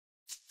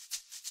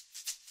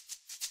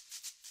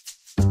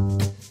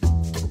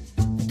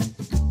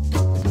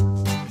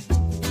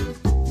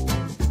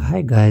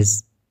Hi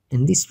guys,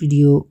 in this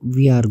video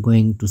we are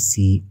going to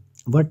see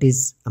what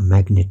is a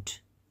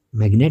magnet,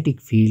 magnetic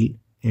field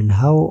and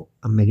how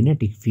a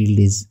magnetic field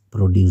is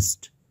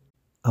produced.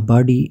 A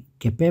body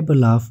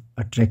capable of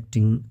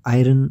attracting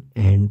iron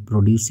and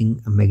producing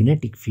a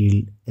magnetic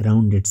field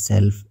around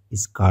itself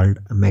is called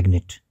a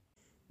magnet.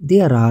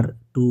 There are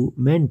two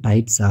main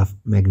types of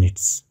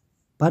magnets,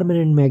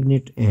 permanent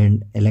magnet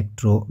and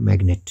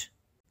electromagnet.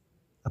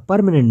 A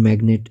permanent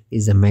magnet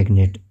is a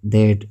magnet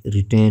that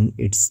retains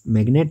its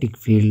magnetic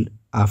field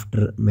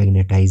after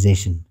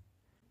magnetization,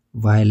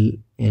 while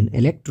an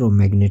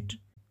electromagnet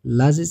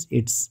loses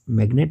its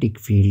magnetic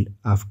field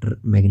after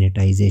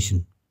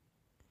magnetization.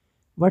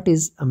 What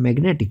is a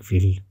magnetic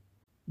field?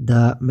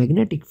 The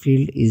magnetic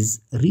field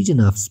is a region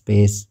of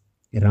space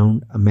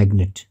around a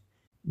magnet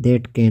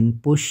that can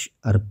push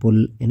or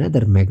pull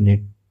another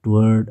magnet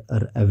toward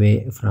or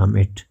away from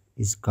it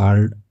is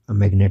called a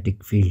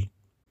magnetic field.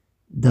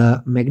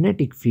 The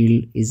magnetic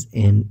field is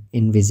an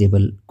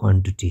invisible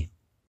quantity.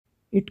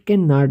 It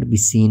cannot be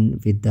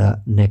seen with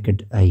the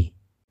naked eye.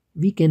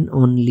 We can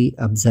only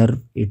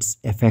observe its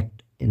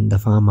effect in the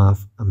form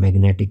of a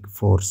magnetic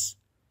force,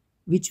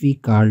 which we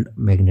called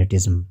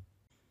magnetism.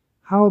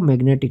 How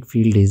magnetic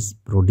field is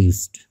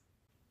produced?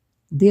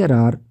 There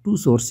are two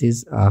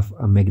sources of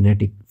a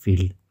magnetic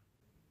field.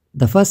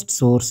 The first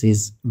source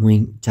is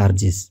moving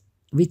charges,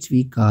 which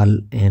we call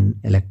an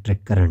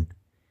electric current.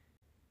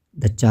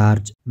 The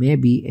charge may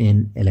be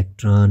an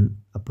electron,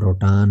 a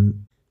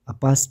proton, a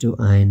positive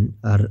ion,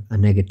 or a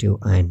negative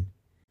ion.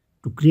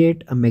 To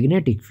create a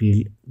magnetic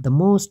field, the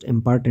most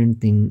important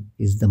thing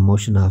is the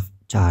motion of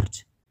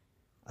charge.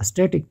 A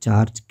static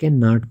charge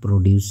cannot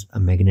produce a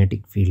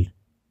magnetic field.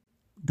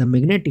 The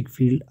magnetic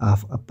field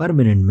of a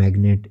permanent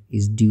magnet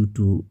is due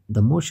to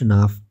the motion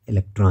of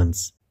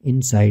electrons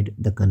inside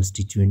the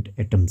constituent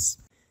atoms.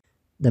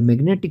 The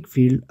magnetic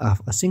field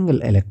of a single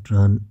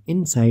electron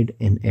inside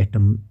an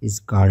atom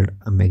is called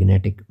a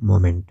magnetic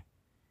moment.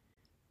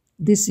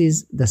 This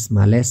is the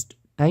smallest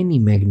tiny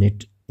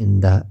magnet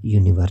in the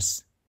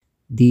universe.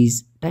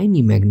 These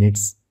tiny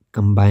magnets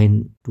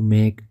combine to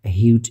make a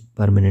huge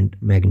permanent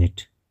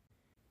magnet.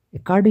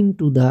 According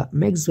to the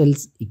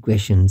Maxwell's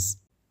equations,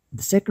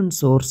 the second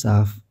source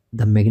of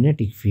the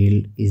magnetic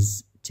field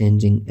is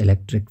changing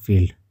electric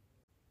field.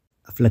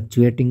 A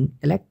fluctuating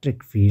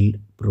electric field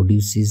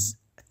produces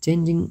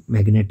changing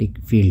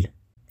magnetic field,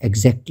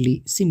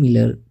 exactly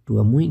similar to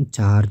a moving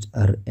charge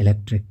or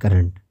electric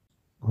current.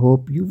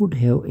 Hope you would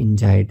have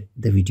enjoyed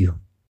the video.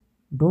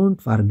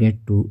 Don't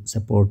forget to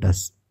support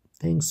us.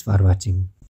 Thanks for watching.